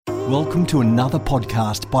Welcome to another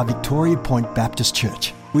podcast by Victoria Point Baptist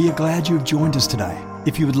Church. We are glad you have joined us today.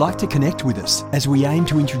 If you would like to connect with us as we aim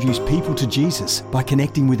to introduce people to Jesus by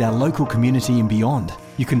connecting with our local community and beyond,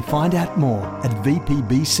 you can find out more at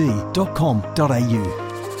vpbc.com.au.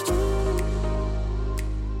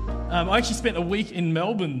 I actually spent a week in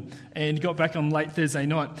Melbourne and got back on late Thursday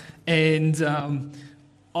night, and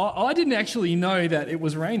I didn't actually know that it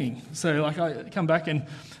was raining. So I come back and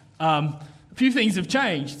a few things have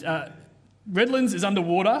changed. Redlands is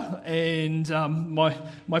underwater, and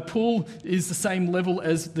my pool is the same level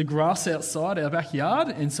as the grass outside our backyard,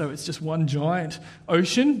 and so it's just one giant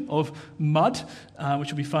ocean of mud, which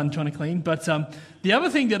will be fun trying to clean. But the other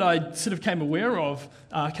thing that I sort of came aware of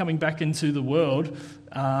coming back into the world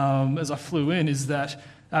as I flew in is that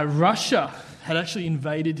Russia had actually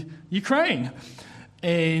invaded Ukraine,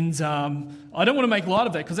 and I don't want to make light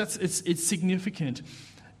of that because it's significant.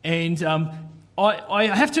 And I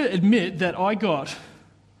have to admit that I got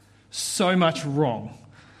so much wrong.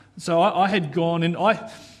 So I had gone, and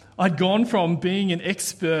I'd gone from being an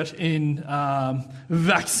expert in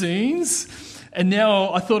vaccines, and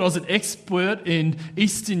now I thought I was an expert in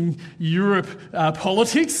Eastern Europe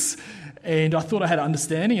politics, and I thought I had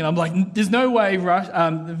understanding. And I'm like, there's no way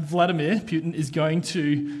Vladimir Putin is going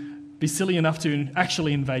to be silly enough to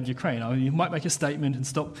actually invade Ukraine. I mean, he might make a statement and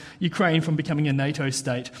stop Ukraine from becoming a NATO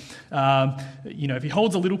state. If he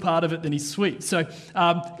holds a little part of it, then he's sweet. So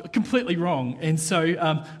completely wrong. And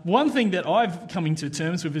so one thing that I've coming to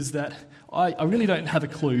terms with is that I really don't have a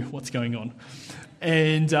clue what's going on.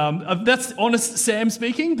 And that's honest Sam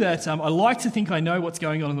speaking, that I like to think I know what's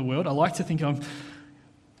going on in the world. I like to think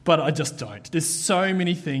but I just don't. There's so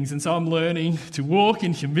many things, and so I'm learning to walk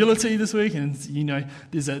in humility this week, and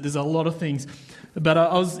there's a lot of things. But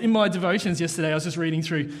I was in my devotions yesterday, I was just reading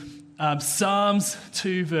through Psalms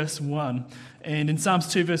 2 verse 1, and in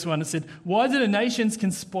Psalms 2 verse 1 it said, "Why do the nations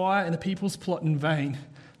conspire and the peoples plot in vain?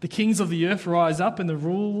 The kings of the earth rise up and the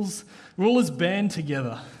rulers band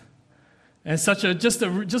together." And just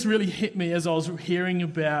really hit me as I was hearing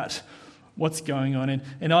about what's going on,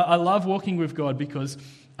 and I love walking with God because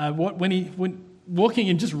when walking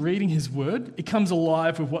and just reading His Word, it comes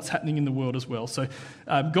alive with what's happening in the world as well. So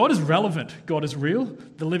God is relevant. God is real.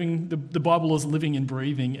 The Bible is living and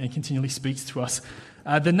breathing and continually speaks to us.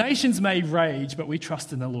 The nations may rage, but we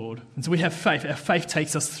trust in the Lord. And so we have faith. Our faith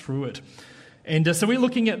takes us through it. And so we're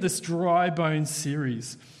looking at this Dry Bones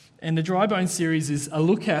series. And the Dry Bones series is a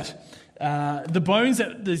look at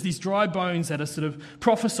there's these dry bones that are sort of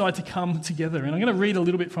prophesied to come together. And I'm going to read a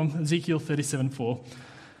little bit from Ezekiel 37:4.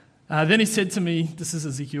 Then he said to me, this is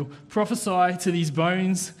Ezekiel, "Prophesy to these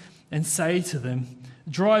bones and say to them,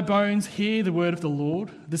 'Dry bones, hear the word of the Lord.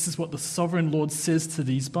 This is what the sovereign Lord says to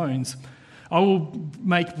these bones. I will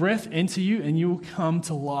make breath enter you and you will come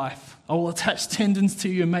to life. I will attach tendons to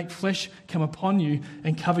you and make flesh come upon you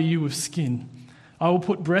and cover you with skin. I will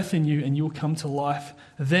put breath in you and you will come to life.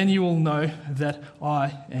 Then you will know that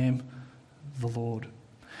I am the Lord.'"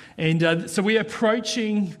 And so we're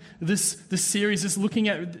approaching this series, is looking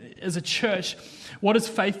at, as a church, what is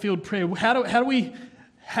faith-filled prayer? How do we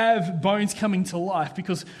have bones coming to life?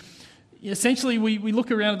 Because essentially we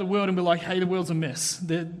look around at the world and we're like, hey, the world's a mess.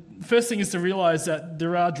 The first thing is to realize that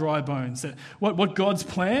there are dry bones, that what God's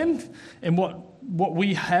planned and what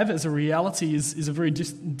we have as a reality is a very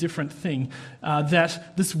different thing.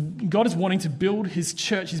 That God is wanting to build His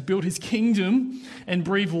church, He's built His kingdom and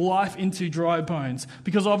breathe life into dry bones.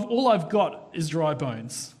 Because all I've got is dry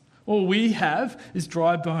bones. All we have is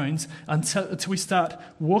dry bones until we start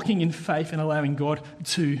walking in faith and allowing God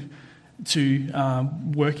to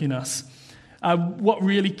work in us. What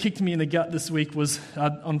really kicked me in the gut this week was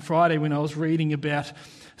on Friday when I was reading about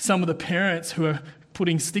some of the parents who are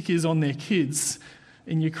putting stickers on their kids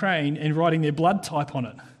in Ukraine and writing their blood type on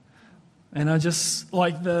it. And I just,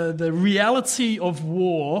 the reality of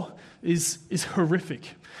war is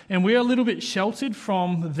horrific. And we're a little bit sheltered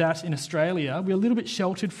from that in Australia. We're a little bit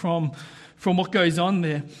sheltered from what goes on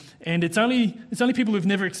there. And it's only people who've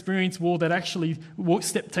never experienced war that actually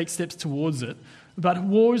take steps towards it. But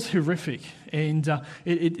war is horrific, and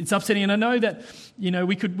it's upsetting. And I know that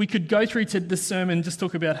we could go through to this sermon and just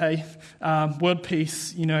talk about, hey, world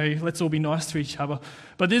peace. Let's all be nice to each other.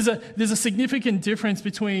 But there's a significant difference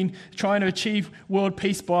between trying to achieve world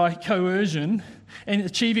peace by coercion and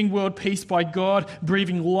achieving world peace by God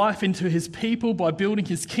breathing life into His people, by building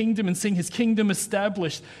His kingdom and seeing His kingdom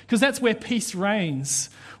established. Because that's where peace reigns.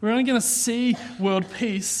 We're only going to see world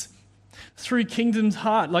peace through kingdom's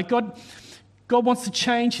heart. God wants to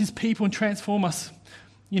change His people and transform us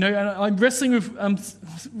And I'm wrestling with,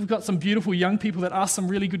 we've got some beautiful young people that ask some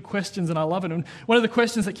really good questions, and I love it. And one of the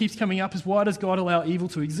questions that keeps coming up is, why does God allow evil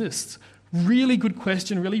to exist? Really good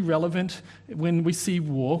question, really relevant when we see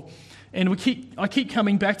war. And I keep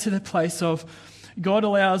coming back to the place of God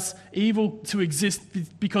allows evil to exist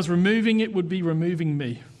because removing it would be removing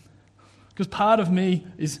me. Because part of me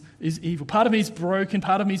is evil. Part of me is broken.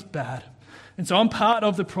 Part of me is bad. And so I'm part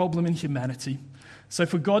of the problem in humanity. So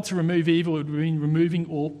for God to remove evil, it would mean removing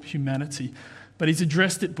all humanity. But he's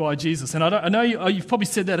addressed it by Jesus. And I know you've probably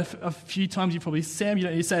said that a few times. You've probably, Sam, you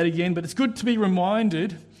don't need to say it again. But it's good to be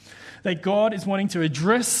reminded that God is wanting to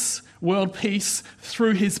address world peace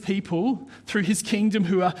through his people, through his kingdom,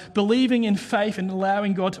 who are believing in faith and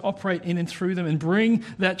allowing God to operate in and through them and bring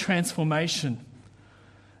that transformation.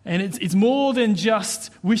 And it's more than just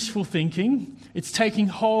wishful thinking. It's taking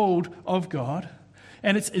hold of God.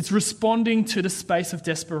 And it's responding to the space of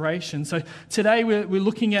desperation. So today we're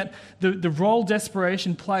looking at the role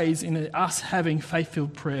desperation plays in us having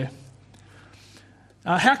faith-filled prayer.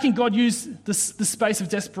 How can God use the space of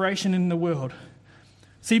desperation in the world?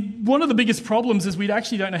 See, one of the biggest problems is we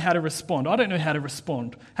actually don't know how to respond. I don't know how to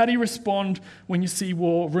respond. How do you respond when you see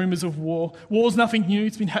war, rumours of war? War's nothing new.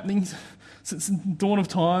 It's been happening since the dawn of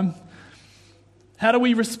time. How do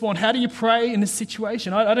we respond? How do you pray in this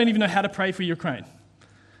situation? I don't even know how to pray for Ukraine.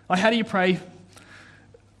 How do you pray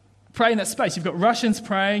in that space? You've got Russians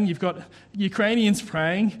praying, you've got Ukrainians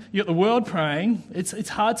praying, you've got the world praying. It's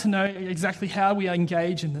hard to know exactly how we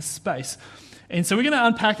engage in this space. And so we're going to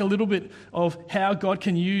unpack a little bit of how God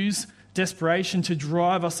can use desperation to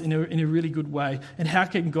drive us in a really good way, and how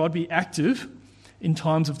can God be active in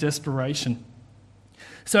times of desperation.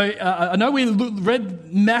 So I know we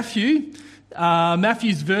read Matthew's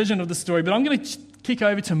version of the story, but I'm going to kick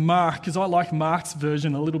over to Mark, because I like Mark's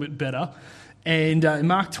version a little bit better. And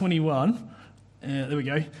Mark 21, there we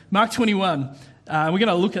go. Mark 21, we're going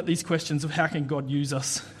to look at these questions of how can God use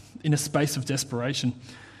us in a space of desperation.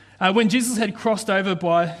 When Jesus had crossed over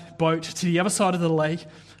by boat to the other side of the lake,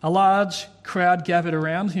 a large crowd gathered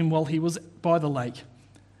around him while he was by the lake.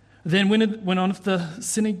 Then one of the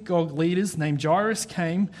synagogue leaders named Jairus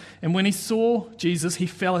came, and when he saw Jesus, he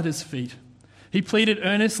fell at his feet. He pleaded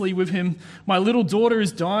earnestly with him, "My little daughter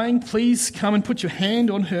is dying. Please come and put your hand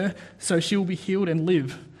on her so she will be healed and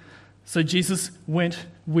live." So Jesus went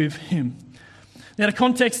with him. Now, the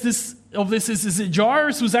context of this is that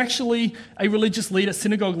Jairus was actually a religious leader,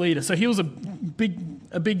 synagogue leader. So he was a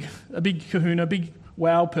big kahuna, big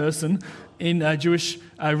wow person in Jewish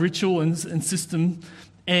ritual and system.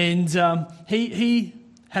 And he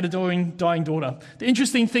had a dying daughter. The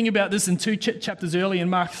interesting thing about this in 2 chapters early in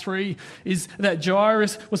Mark 3 is that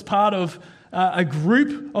Jairus was part of a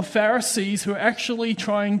group of Pharisees who were actually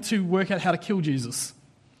trying to work out how to kill Jesus.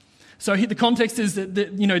 So the context is that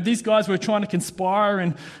these guys were trying to conspire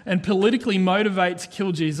and politically motivate to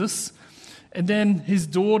kill Jesus. And then his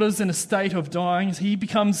daughter's in a state of dying. He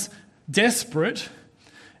becomes desperate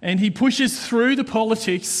and he pushes through the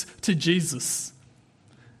politics to Jesus.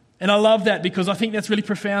 And I love that, because I think that's really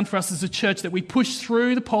profound for us as a church, that we push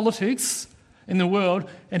through the politics in the world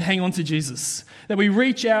and hang on to Jesus. That we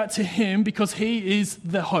reach out to him because he is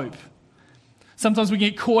the hope. Sometimes we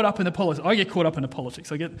get caught up in the politics. I get caught up in the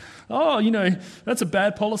politics. I get, that's a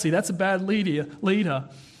bad policy. That's a bad leader.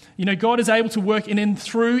 God is able to work in and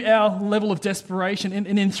through our level of desperation and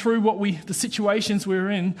in through the situations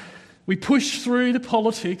we're in. We push through the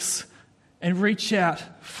politics and reach out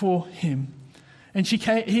for him. And he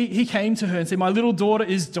came to her and said, "My little daughter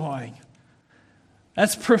is dying."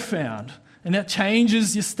 That's profound. And that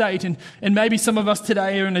changes your state. And maybe some of us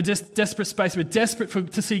today are in a desperate space. We're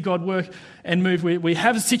desperate to see God work and move. We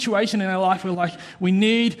have a situation in our life where we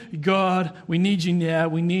need God. We need you now.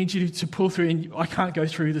 We need you to pull through. And I can't go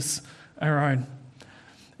through this on our own.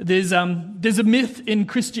 There's a myth in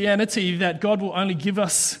Christianity that God will only give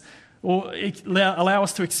us or allow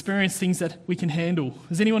us to experience things that we can handle.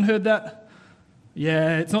 Has anyone heard that?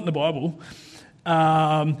 Yeah, it's not in the Bible.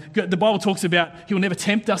 The Bible talks about he will never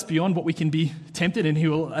tempt us beyond what we can be tempted, and he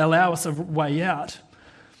will allow us a way out.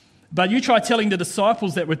 But you try telling the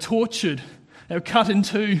disciples that were tortured, that were cut in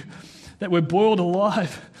two, that were boiled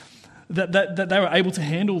alive, that they were able to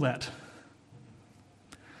handle that.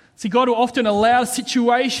 See, God will often allow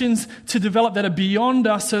situations to develop that are beyond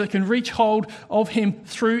us so that it can reach hold of him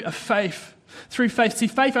through faith. Through faith. See,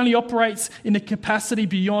 faith only operates in a capacity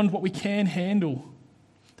beyond what we can handle.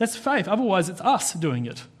 That's faith. Otherwise, it's us doing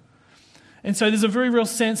it. And so there's a very real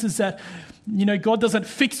sense is that, God doesn't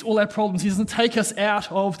fix all our problems. He doesn't take us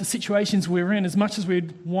out of the situations we're in as much as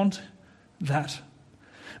we'd want that.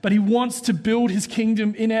 But he wants to build his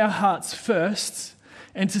kingdom in our hearts first.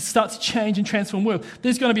 and to start to change and transform the world.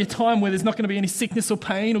 There's going to be a time where there's not going to be any sickness or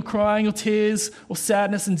pain or crying or tears or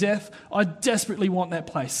sadness and death. I desperately want that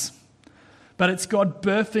place. But it's God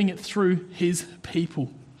birthing it through his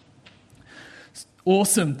people.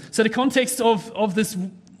 Awesome. So the context of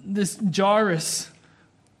this Jairus,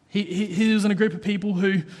 he was in a group of people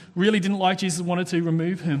who really didn't like Jesus and wanted to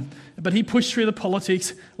remove him. But he pushed through the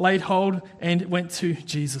politics, laid hold, and went to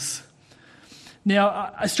Jesus.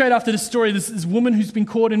 Now, straight after this story, there's this woman who's been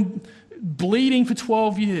caught in bleeding for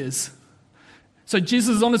 12 years. So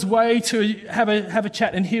Jesus is on his way to have a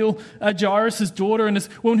chat and heal Jairus' daughter, and this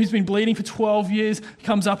woman who's been bleeding for 12 years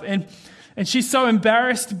comes up, and she's so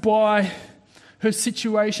embarrassed by her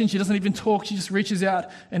situation, she doesn't even talk, she just reaches out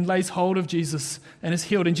and lays hold of Jesus and is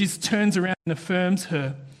healed, and Jesus turns around and affirms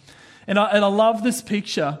her. And I love this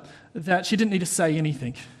picture that she didn't need to say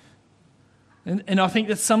anything. And I think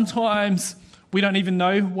that sometimes we don't even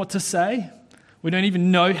know what to say. We don't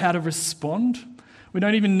even know how to respond. We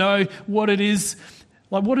don't even know what it is.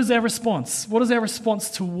 Like, what is our response? What is our response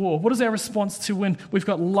to war? What is our response to when we've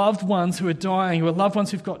got loved ones who are dying, or loved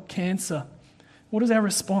ones who've got cancer? What is our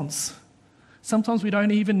response? Sometimes we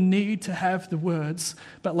don't even need to have the words,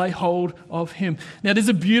 but lay hold of him. Now, there's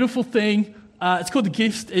a beautiful thing. It's called the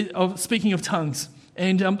gift of speaking of tongues.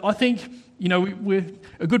 And I think, we're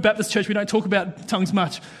a good Baptist church. We don't talk about tongues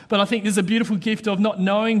much. But I think there's a beautiful gift of not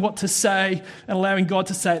knowing what to say and allowing God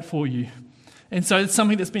to say it for you. And so it's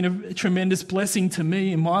something that's been a tremendous blessing to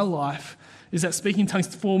me in my life, is that speaking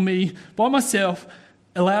tongues for me by myself,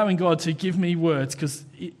 allowing God to give me words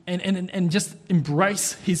and just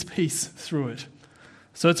embrace his peace through it.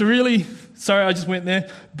 So it's sorry I just went there,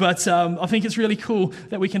 but I think it's really cool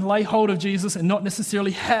that we can lay hold of Jesus and not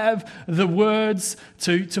necessarily have the words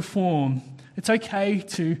to form. It's okay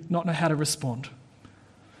to not know how to respond.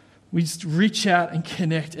 We just reach out and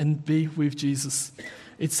connect and be with Jesus.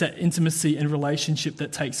 It's that intimacy and relationship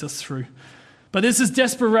that takes us through. But there's this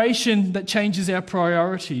desperation that changes our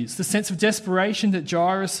priorities. The sense of desperation that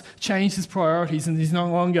Jairus changed his priorities, and he's no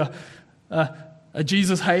longer a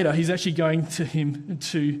Jesus hater. He's actually going to him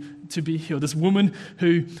to be healed. This woman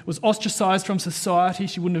who was ostracized from society,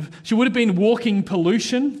 she would have been walking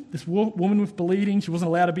pollution. This woman with bleeding, she wasn't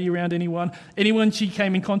allowed to be around anyone. Anyone she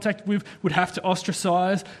came in contact with would have to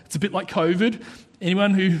ostracize. It's a bit like COVID.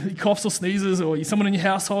 Anyone who coughs or sneezes, or someone in your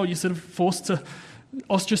household, you're sort of forced to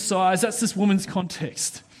ostracize. That's this woman's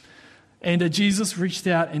context. And Jesus reached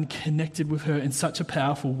out and connected with her in such a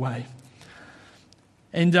powerful way.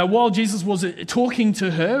 And while Jesus was talking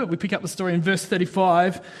to her, we pick up the story in verse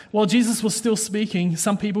 35, while Jesus was still speaking,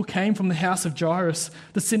 some people came from the house of Jairus,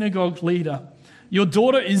 the synagogue leader. "Your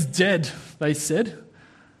daughter is dead," they said.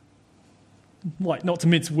 Like, not to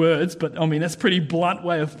mince words, but that's a pretty blunt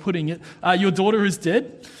way of putting it. Your daughter is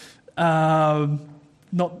dead.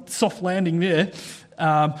 Not soft landing there.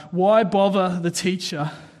 Why bother the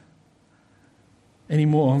teacher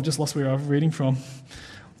anymore? I've just lost where I'm reading from.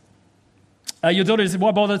 Your daughter is,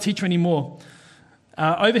 why bother the teacher anymore?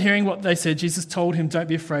 Overhearing what they said, Jesus told him, "Don't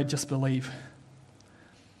be afraid, just believe."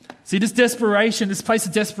 See, this desperation, this place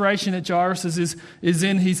of desperation that Jairus is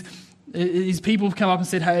in, his people have come up and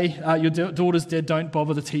said, "Hey, your daughter's dead, don't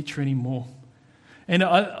bother the teacher anymore." And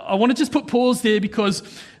I want to just put pause there, because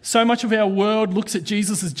so much of our world looks at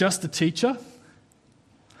Jesus as just a teacher.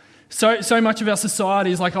 So much of our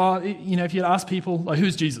society is like, if you ask people, like,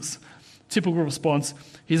 who's Jesus? Typical response,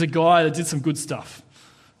 he's a guy that did some good stuff.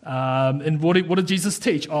 And what did Jesus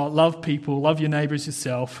teach? Love people, love your neighbour as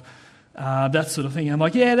yourself, that sort of thing. And I'm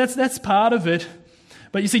like, yeah, that's part of it.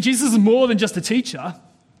 But you see, Jesus is more than just a teacher.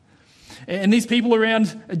 And these people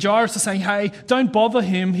around Jairus are saying, "Hey, don't bother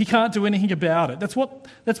him. He can't do anything about it." That's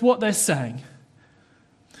what they're saying.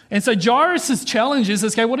 And so Jairus' challenge is,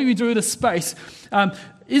 okay, what do we do with this space?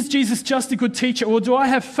 Is Jesus just a good teacher, or do I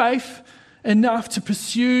have faith enough to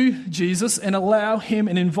pursue Jesus and allow him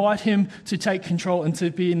and invite him to take control and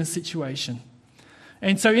to be in the situation?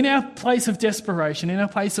 And so in our place of desperation, in our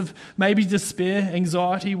place of maybe despair,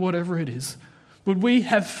 anxiety, whatever it is, would we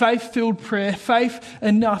have faith-filled prayer, faith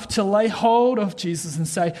enough to lay hold of Jesus and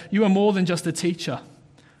say, "You are more than just a teacher"?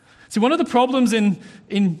 See, one of the problems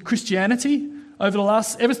in Christianity over the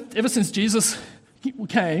last, ever since Jesus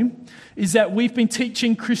came, is that we've been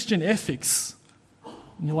teaching Christian ethics.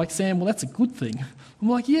 And you're like, "Sam, well, that's a good thing." I'm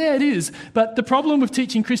like, yeah, it is. But the problem with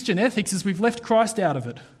teaching Christian ethics is we've left Christ out of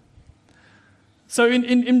it. So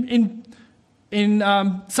in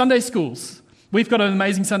Sunday schools, we've got an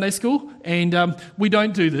amazing Sunday school, and we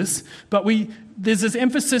don't do this, but there's this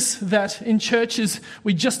emphasis that in churches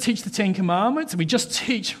we just teach the Ten Commandments, and we just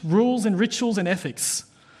teach rules and rituals and ethics.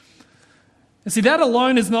 And see, that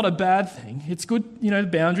alone is not a bad thing. It's good, the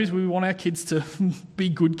boundaries. We want our kids to be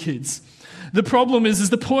good kids. The problem is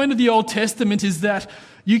the point of the Old Testament is that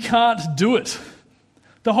you can't do it.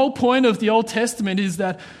 The whole point of the Old Testament is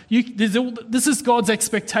that this is God's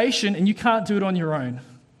expectation and you can't do it on your own.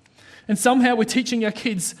 And somehow we're teaching our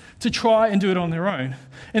kids to try and do it on their own.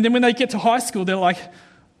 And then when they get to high school, they're like,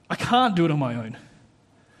 I can't do it on my own.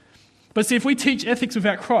 But see, if we teach ethics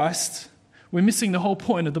without Christ, we're missing the whole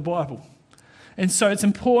point of the Bible. And so it's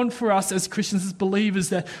important for us as Christians, as believers,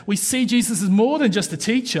 that we see Jesus as more than just a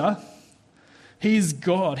teacher. He is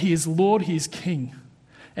God, He is Lord, He is King.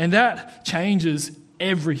 And that changes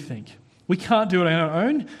everything. We can't do it on our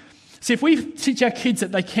own. See, if we teach our kids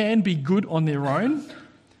that they can be good on their own,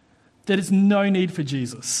 there is no need for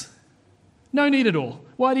Jesus. No need at all.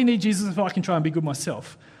 Why do you need Jesus if I can try and be good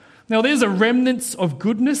myself? Now, there's a remnant of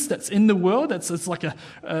goodness that's in the world. It's like an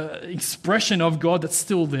expression of God that's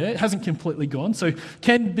still there. It hasn't completely gone. So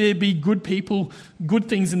can there be good people, good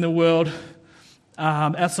things in the world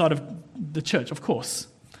outside of the church? Of course.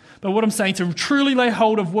 But what I'm saying, to truly lay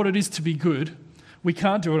hold of what it is to be good, we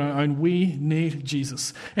can't do it on our own. We need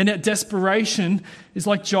Jesus. And that desperation is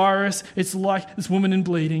like Jairus. It's like this woman in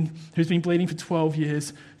bleeding who's been bleeding for 12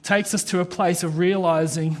 years. Takes us to a place of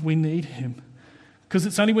realizing we need Him. Because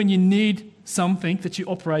it's only when you need something that you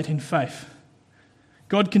operate in faith.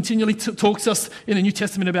 God continually talks to us in the New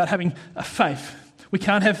Testament about having a faith. We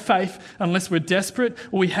can't have faith unless we're desperate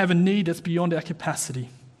or we have a need that's beyond our capacity.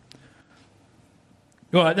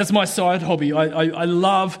 All right, that's my side hobby. I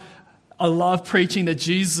love preaching that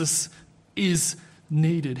Jesus is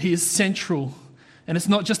needed. He is central. And it's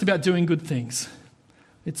not just about doing good things.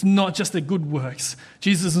 It's not just the good works.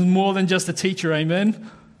 Jesus is more than just a teacher, amen?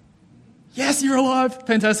 Yes, you're alive.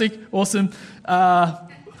 Fantastic. Awesome.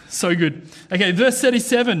 So good. Okay, verse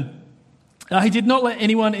 37. He did not let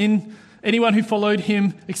anyone who followed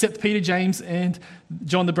him except Peter, James, and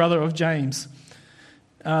John, the brother of James.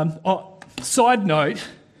 Side note,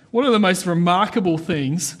 one of the most remarkable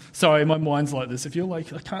things, sorry, my mind's like this. If you're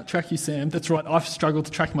like, I can't track you, Sam, that's right, I've struggled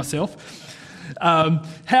to track myself.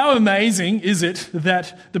 How amazing is it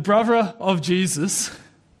that the brother of Jesus,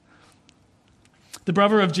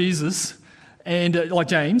 and like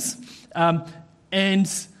James,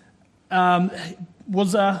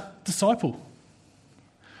 was a disciple.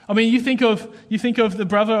 I mean, you think of the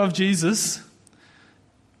brother of Jesus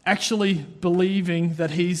actually believing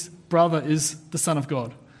that his brother is the Son of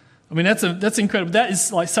God. I mean, that's incredible. That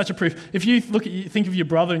is like such a proof. If you think of your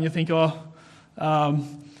brother and you think,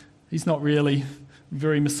 he's not really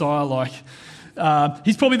very Messiah-like.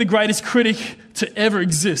 He's probably the greatest critic to ever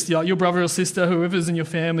exist. Your brother or sister, whoever's in your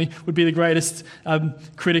family, would be the greatest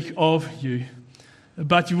critic of you.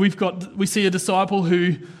 But we see a disciple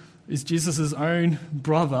who is Jesus' own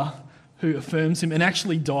brother who affirms him and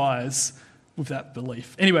actually dies with that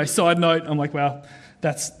belief. Anyway, side note, I'm like, wow,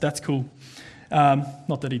 that's cool.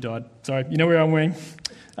 Not that he died. Sorry, you know where I'm going.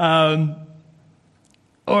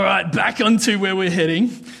 All right, back onto where we're heading.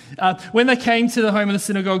 When they came to the home of the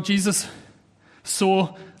synagogue, Jesus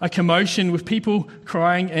saw a commotion with people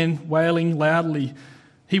crying and wailing loudly.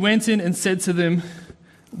 He went in and said to them,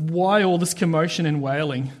 "Why all this commotion and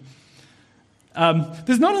wailing?"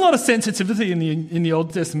 There's not a lot of sensitivity in the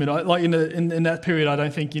Old Testament. Like in that period, I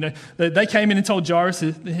don't think, they came in and told Jairus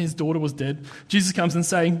his daughter was dead. Jesus comes and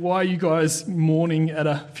saying, "Why are you guys mourning at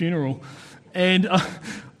a funeral?" And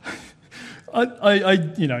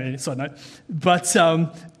side note, but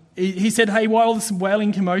he said, "Hey, why all this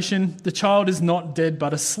wailing commotion? The child is not dead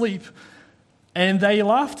but asleep." And they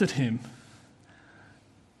laughed at him.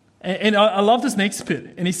 And I love this next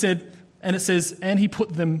bit. And he said, and it says, and he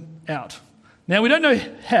put them out. Now, we don't know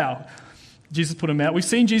how Jesus put them out. We've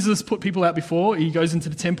seen Jesus put people out before. He goes into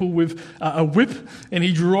the temple with a whip and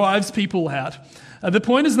he drives people out. The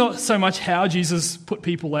point is not so much how Jesus put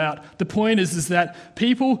people out. The point is that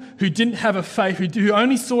people who didn't have a faith, who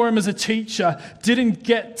only saw him as a teacher, didn't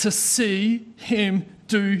get to see him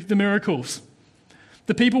do the miracles.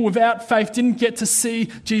 The people without faith didn't get to see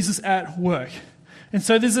Jesus at work. And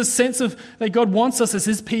so there's a sense of that God wants us as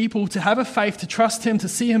his people to have a faith, to trust him, to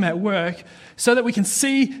see him at work, so that we can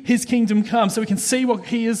see his kingdom come, so we can see what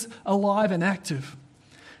he is alive and active.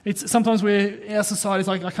 It's sometimes where our society is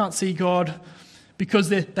like, I can't see God because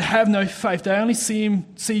they have no faith. They only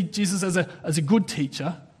see Jesus as a good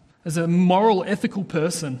teacher, as a moral, ethical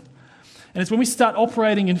person. And it's when we start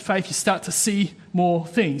operating in faith, you start to see more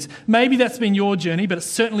things. Maybe that's been your journey, but it's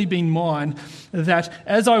certainly been mine, that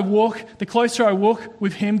as I walk, the closer I walk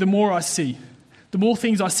with him, the more I see. The more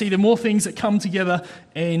things I see, the more things that come together.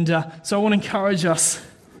 And so I want to encourage us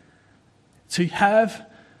to have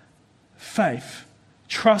faith.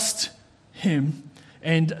 Trust him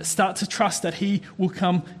and start to trust that he will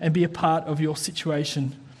come and be a part of your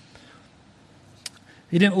situation.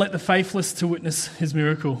 He didn't let the faithless to witness his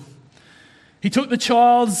miracle. He took the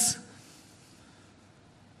child's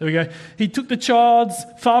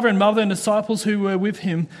father and mother and disciples who were with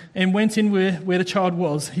him and went in where the child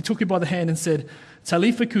was. He took her by the hand and said,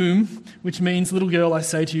 Talitha kum, which means, little girl, I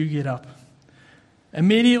say to you, get up.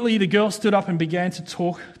 Immediately the girl stood up and began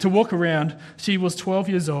to walk around. She was 12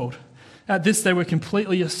 years old. At this they were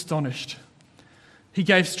completely astonished. He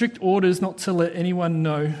gave strict orders not to let anyone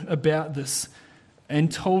know about this and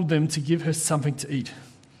told them to give her something to eat.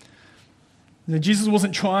 Now, Jesus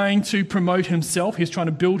wasn't trying to promote himself. He was trying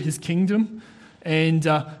to build his kingdom. And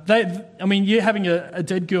having a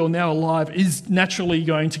dead girl now alive is naturally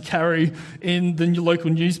going to carry in the local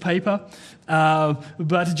newspaper.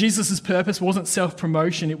 But Jesus' purpose wasn't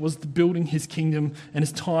self-promotion. It was building his kingdom, and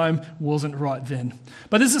his time wasn't right then.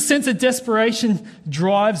 But there's a sense that desperation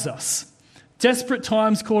drives us. Desperate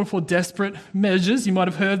times call for desperate measures. You might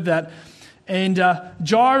have heard that. And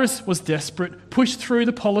Jairus was desperate, pushed through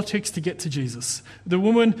the politics to get to Jesus. The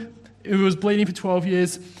woman who was bleeding for 12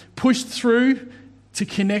 years pushed through to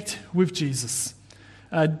connect with Jesus.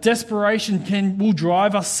 Desperation will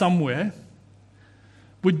drive us somewhere.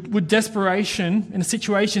 Would desperation in the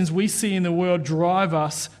situations we see in the world drive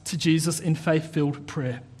us to Jesus in faith-filled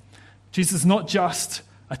prayer? Jesus is not just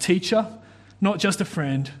a teacher, not just a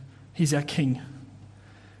friend, he's our King.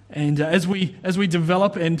 And as we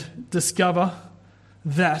develop and discover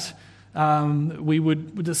that, we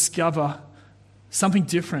would discover something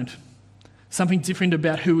different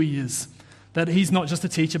about who he is. That he's not just a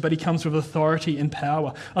teacher, but he comes with authority and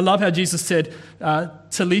power. I love how Jesus said,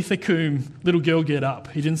 Talitha kum, little girl, get up.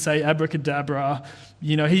 He didn't say abracadabra.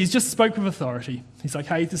 He just spoke with authority. He's like,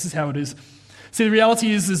 hey, this is how it is. See, the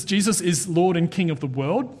reality is Jesus is Lord and King of the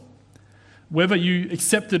world. Whether you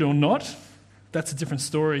accept it or not, that's a different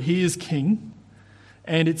story. He is King,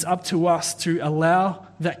 and it's up to us to allow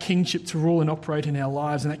that kingship to rule and operate in our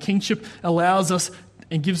lives. And that kingship allows us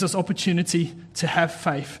and gives us opportunity to have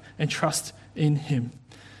faith and trust in him.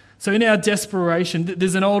 So in our desperation,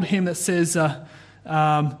 there's an old hymn that says,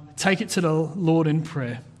 take it to the Lord in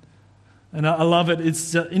prayer. And I love it.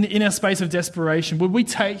 It's in our space of desperation, would we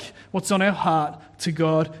take what's on our heart to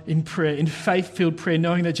God in prayer, in faith-filled prayer,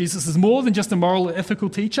 knowing that Jesus is more than just a moral or ethical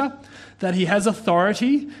teacher, that he has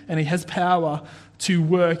authority and he has power to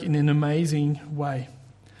work in an amazing way.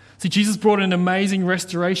 See, Jesus brought an amazing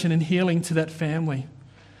restoration and healing to that family.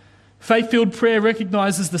 Faith-filled prayer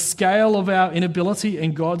recognizes the scale of our inability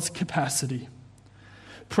and God's capacity.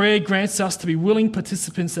 Prayer grants us to be willing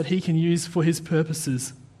participants that he can use for his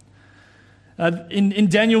purposes. In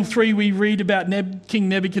Daniel 3, we read about King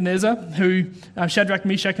Nebuchadnezzar, who Shadrach,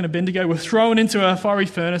 Meshach, and Abednego were thrown into a fiery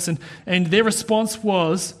furnace, and their response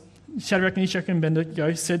was, Shadrach, Meshach, and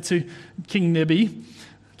Abednego said to King Nebi,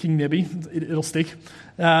 it'll stick.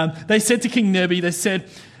 They said to King Nebi, they said,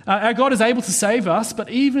 our God is able to save us, but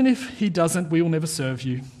even if he doesn't, we will never serve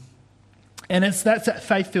you. And that's that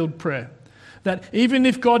faith-filled prayer. That even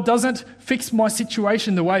if God doesn't fix my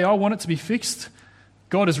situation the way I want it to be fixed,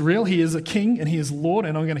 God is real, he is a king, and he is Lord,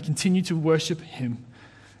 and I'm going to continue to worship him.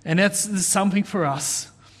 And that's something for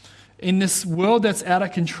us. In this world that's out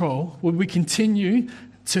of control, would we continue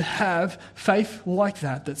to have faith like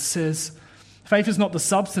that says, faith is not the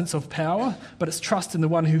substance of power, but it's trust in the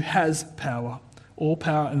one who has power, all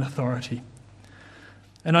power and authority.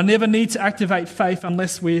 And I never need to activate faith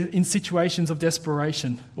unless we're in situations of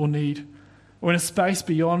desperation or need, or in a space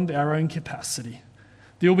beyond our own capacity.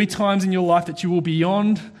 There will be times in your life that you will be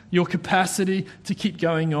beyond your capacity to keep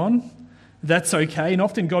going on. That's okay. And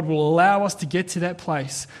often God will allow us to get to that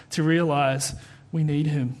place to realize we need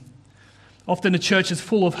him. Often the church is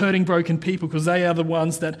full of hurting, broken people because they are the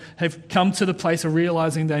ones that have come to the place of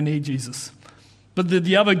realizing they need Jesus. But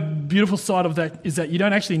the other beautiful side of that is that you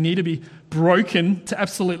don't actually need to be broken to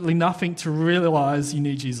absolutely nothing to realize you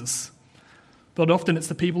need Jesus. But often it's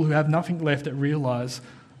the people who have nothing left that realize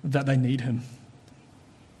that they need him.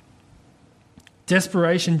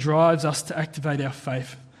 Desperation drives us to activate our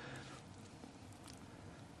faith.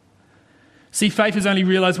 See, faith is only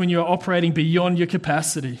realized when you are operating beyond your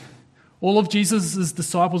capacity. All of Jesus'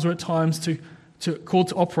 disciples were at times called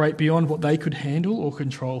to operate beyond what they could handle or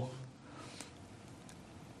control.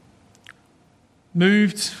 We're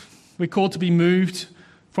called to be moved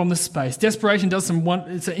from the space. Desperation does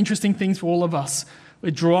it's an interesting thing for all of us.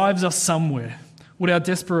 It drives us somewhere. Would our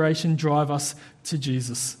desperation drive us to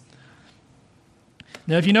Jesus?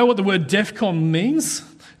 Now, if you know what the word DEFCON means,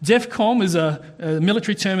 DEFCON is a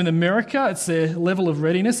military term in America. It's their level of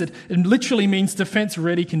readiness. It literally means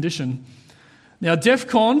defense-ready condition. Now,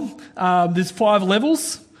 DEFCON, there's 5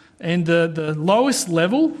 levels, and the lowest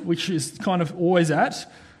level, which is kind of always at,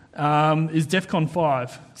 is DEFCON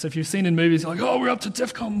 5. So if you've seen in movies, like, oh, we're up to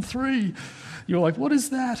DEFCON 3, you're like, what is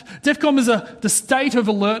that? DEFCON is the state of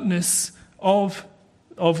alertness of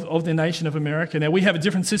the nation of America. Now, we have a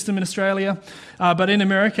different system in Australia, but in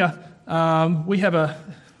America, we have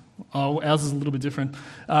ours is a little bit different.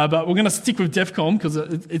 But we're going to stick with DEFCON because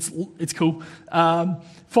it's cool.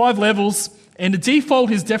 5 levels, and the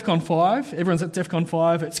default is DEFCON 5. Everyone's at DEFCON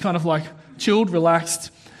 5. It's kind of like chilled,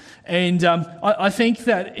 relaxed. And I think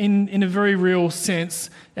that in a very real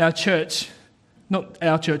sense, our church, not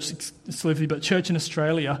our church exclusively, but church in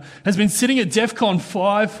Australia, has been sitting at DEFCON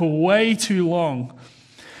 5 for way too long.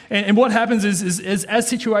 And what happens is as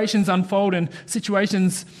situations unfold and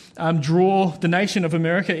situations draw the nation of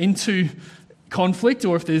America into conflict,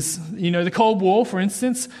 or if there's, the Cold War, for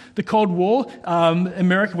instance, the Cold War,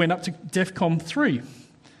 America went up to DEFCON 3.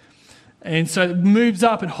 And so it moves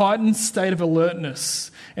up, a heightened state of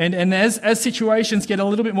alertness. And as situations get a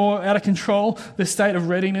little bit more out of control, the state of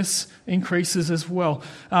readiness increases as well.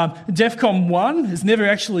 DEFCON 1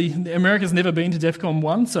 America's never been to DEFCON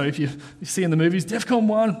 1, so if you see in the movies, DEFCON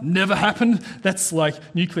 1 never happened, that's like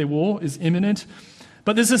nuclear war is imminent.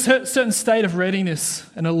 But there's a certain state of readiness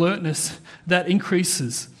and alertness that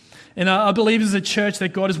increases. And I believe as a church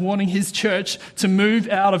that God is wanting his church to move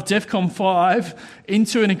out of DEFCON 5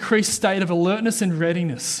 into an increased state of alertness and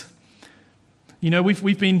readiness.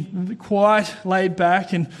 We've been quite laid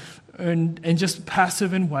back and just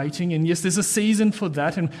passive and waiting. And yes, there's a season for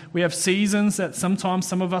that. And we have seasons that sometimes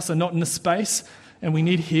some of us are not in a space and we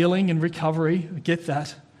need healing and recovery. I get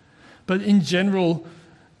that. But in general,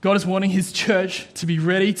 God is wanting his church to be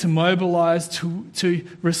ready to mobilize, to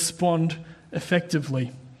respond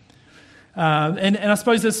effectively. And I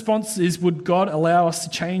suppose the response is, would God allow us to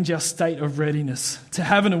change our state of readiness, to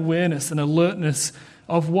have an awareness, an alertness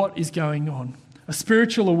of what is going on? A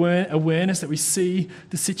spiritual awareness that we see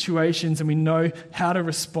the situations and we know how to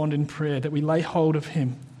respond in prayer, that we lay hold of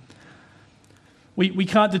him. We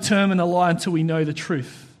can't determine a lie until we know the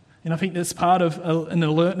truth. And I think that's part of an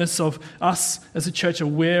alertness of us as a church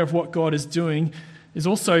aware of what God is doing, is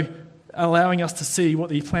also allowing us to see what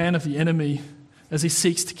the plan of the enemy as he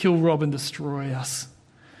seeks to kill, rob, and destroy us.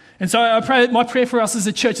 And so I pray, my prayer for us as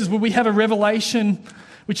a church is, will we have a revelation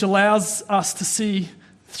which allows us to see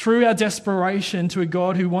through our desperation to a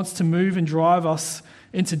God who wants to move and drive us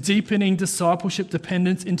into deepening discipleship,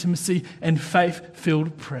 dependence, intimacy, and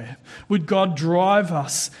faith-filled prayer. Would God drive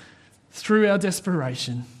us through our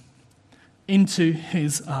desperation into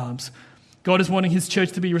his arms? God is wanting his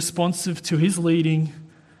church to be responsive to his leading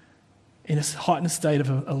in a heightened state of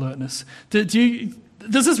alertness. Does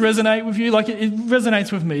this resonate with you? Like, it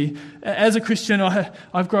resonates with me. As a Christian,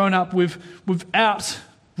 I've grown up without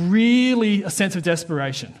really a sense of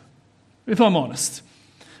desperation, if I'm honest.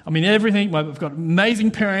 I mean, everything, I've got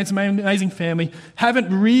amazing parents, amazing family, haven't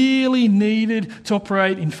really needed to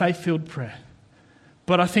operate in faith-filled prayer.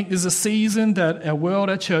 But I think there's a season that our world,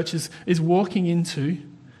 our church is walking into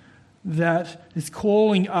that is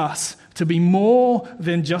calling us to be more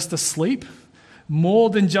than just asleep, more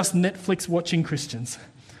than just Netflix watching Christians.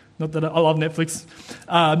 Not that I love Netflix,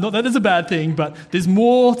 not that it's a bad thing, but there's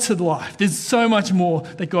more to life. There's so much more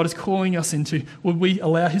that God is calling us into. Would we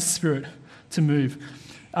allow his Spirit to move?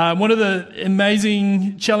 One of the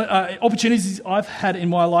amazing opportunities I've had in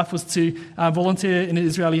my life was to volunteer in the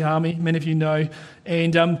Israeli army, many of you know.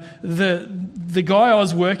 And the guy I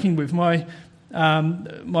was working with, the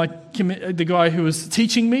guy who was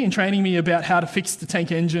teaching me and training me about how to fix the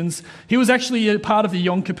tank engines, he was actually a part of the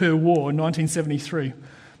Yom Kippur War in 1973.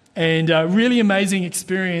 And really amazing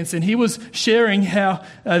experience. And he was sharing how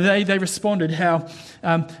they responded, how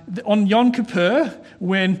on Yom Kippur,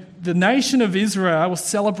 when the nation of Israel was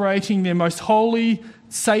celebrating their most holy,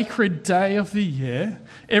 sacred day of the year,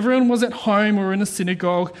 everyone was at home or in a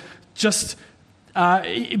synagogue, just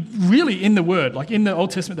really in the Word. Like in the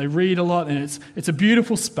Old Testament, they read a lot, and it's a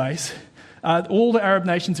beautiful space. All the Arab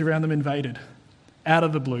nations around them invaded out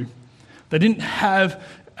of the blue. They didn't have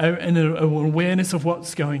an awareness of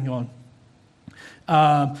what's going on.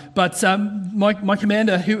 But my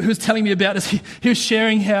commander, who was telling me about this, he was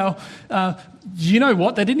sharing how, you know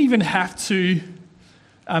what, they didn't even have to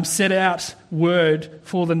set out word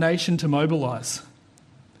for the nation to mobilize.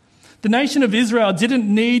 The nation of Israel didn't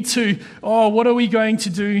need to, what are we going to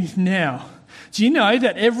do now? Do you know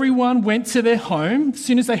that everyone went to their home as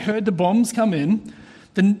soon as they heard the bombs come in?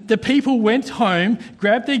 The people went home,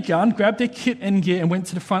 grabbed their gun, grabbed their kit and gear, and went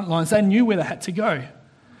to the front lines. They knew where they had to go.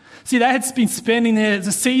 See, they had been spending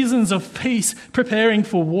the seasons of peace preparing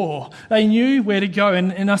for war. They knew where to go.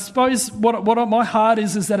 And I suppose what my heart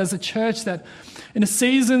is that as a church, that in the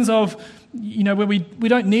seasons of, where we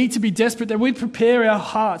don't need to be desperate, that we'd prepare our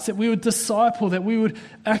hearts, that we would disciple, that we would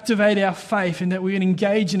activate our faith, and that we would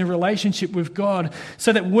engage in a relationship with God,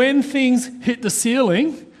 so that when things hit the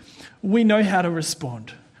ceiling, we know how to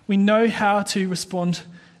respond. We know how to respond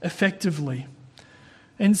effectively.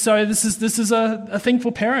 And so this is a thing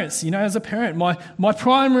for parents. As a parent, my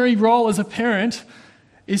primary role as a parent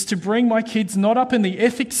is to bring my kids not up in the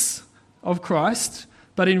ethics of Christ,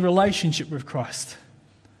 but in relationship with Christ.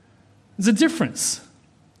 There's a difference.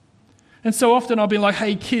 And so often I'll be like,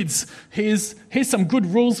 hey kids, here's some good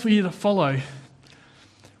rules for you to follow,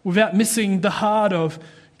 without missing the heart of,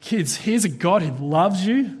 kids, here's a God who loves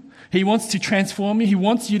you. He wants to transform you. He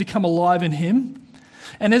wants you to come alive in him.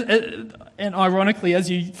 And ironically, as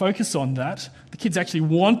you focus on that, the kids actually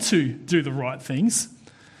want to do the right things.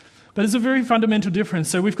 But it's a very fundamental difference.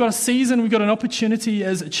 So we've got a season, we've got an opportunity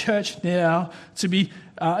as a church now to be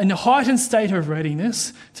in a heightened state of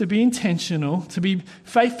readiness, to be intentional, to be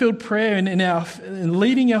faith-filled prayer in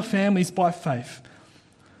leading our families by faith.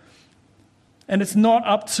 And it's not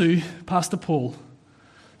up to Pastor Paul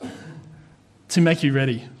to make you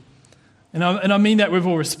ready. And I mean that with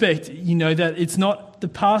all respect, that it's not the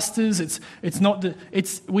pastors,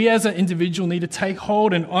 we as an individual need to take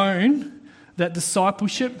hold and own that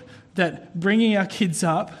discipleship, that bringing our kids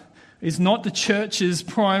up is not the church's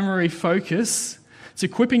primary focus. It's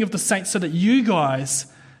equipping of the saints so that you guys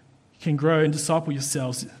can grow and disciple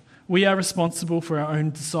yourselves. We are responsible for our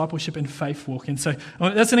own discipleship and faith walk. And so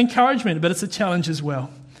that's an encouragement, but it's a challenge as well.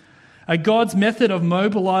 God's method of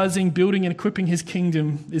mobilizing, building, and equipping his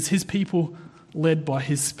kingdom is his people led by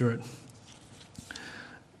his Spirit.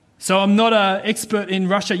 So I'm not an expert in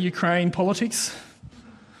Russia-Ukraine politics,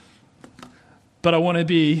 but I want to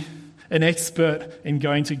be an expert in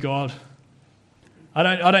going to God.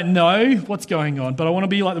 I don't know what's going on, but I want to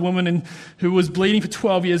be like the woman who was bleeding for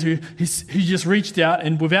 12 years, who just reached out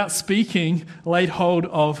and without speaking laid hold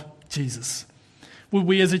of Jesus. Would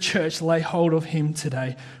we as a church lay hold of him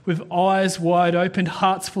today with eyes wide open,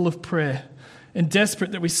 hearts full of prayer, and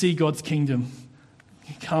desperate that we see God's kingdom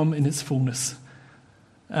come in its fullness,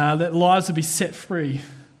 that lives will be set free.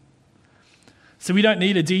 So we don't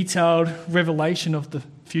need a detailed revelation of the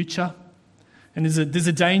future. And there's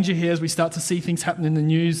a danger here as we start to see things happen in the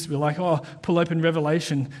news. We're like, pull open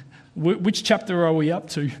Revelation. Which chapter are we up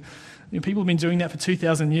to? People have been doing that for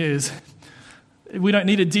 2,000 years. We don't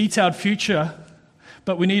need a detailed future,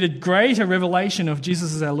 but we need a greater revelation of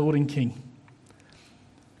Jesus as our Lord and King,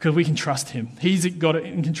 because we can trust him. He's got it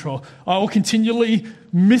in control. I will continually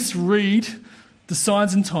misread the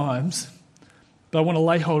signs and times, but I want to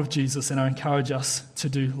lay hold of Jesus, and I encourage us to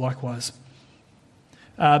do likewise.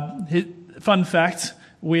 Fun fact,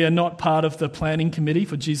 we are not part of the planning committee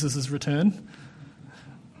for Jesus' return.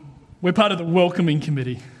 We're part of the welcoming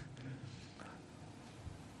committee.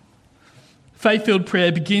 Faith-filled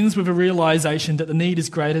prayer begins with a realization that the need is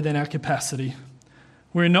greater than our capacity.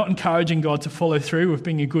 We're not encouraging God to follow through with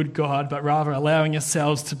being a good God, but rather allowing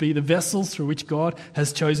ourselves to be the vessels through which God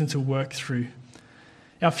has chosen to work through.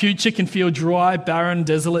 Our future can feel dry, barren,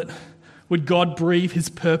 desolate. Would God breathe his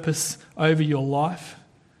purpose over your life?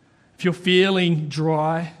 If you're feeling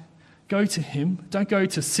dry, go to him. Don't go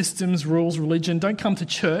to systems, rules, religion. Don't come to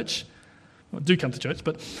church. Well, do come to church,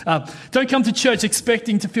 but don't come to church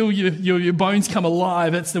expecting to feel your bones come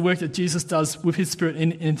alive. It's the work that Jesus does with his Spirit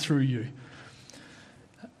in and through you.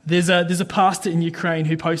 There's a pastor in Ukraine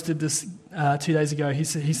who posted this 2 days ago. He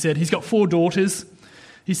said he's got 4 daughters.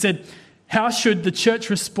 He said, how should the church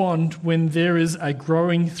respond when there is a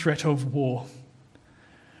growing threat of war?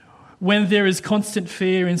 When there is constant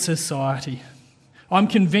fear in society? I'm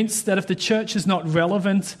convinced that if the church is not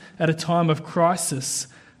relevant at a time of crisis,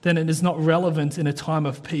 then it is not relevant in a time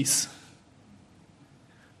of peace.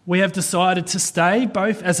 We have decided to stay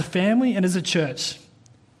both as a family and as a church.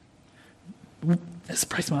 This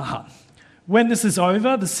breaks my heart. When this is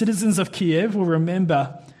over, the citizens of Kiev will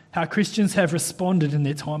remember how Christians have responded in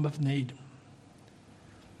their time of need.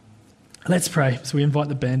 Let's pray. So we invite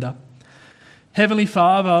the band up. Heavenly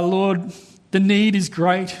Father, Lord, the need is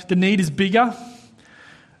great. The need is bigger.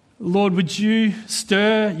 Lord, would you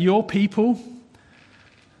stir your people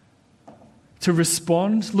to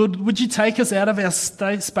respond? Lord, would you take us out of our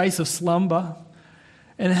space of slumber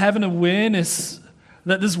and have an awareness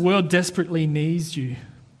that this world desperately needs you?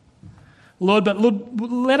 Lord, but Lord,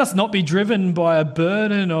 let us not be driven by a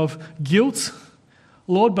burden of guilt.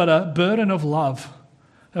 Lord, but a burden of love.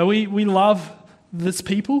 We love this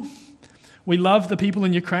people. We love the people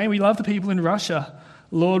in Ukraine. We love the people in Russia.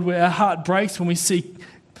 Lord, where our heart breaks when we see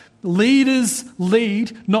leaders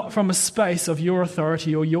lead not from a space of your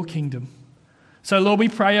authority or your kingdom. So, Lord, we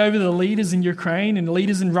pray over the leaders in Ukraine and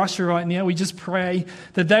leaders in Russia right now. We just pray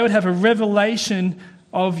that they would have a revelation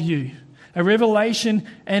of you, a revelation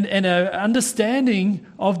and an understanding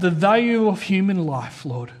of the value of human life,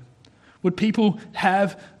 Lord. Would people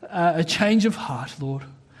have a change of heart, Lord?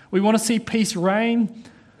 We want to see peace reign,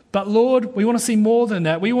 but Lord, we want to see more than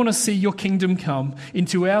that. We want to see your kingdom come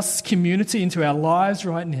into our community, into our lives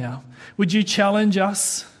right now. Would you challenge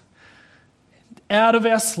us out of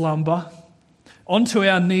our slumber, onto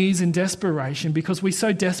our knees in desperation, because we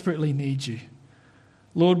so desperately need you.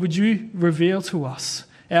 Lord, would you reveal to us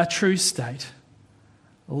our true state,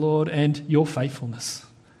 Lord, and your faithfulness,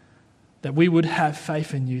 that we would have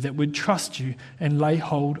faith in you, that we'd trust you and lay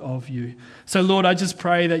hold of you. So, Lord, I just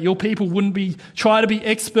pray that your people wouldn't try to be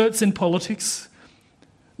experts in politics,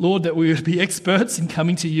 Lord, that we would be experts in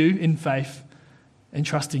coming to you in faith and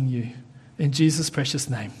trusting you. In Jesus' precious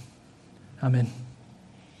name, amen.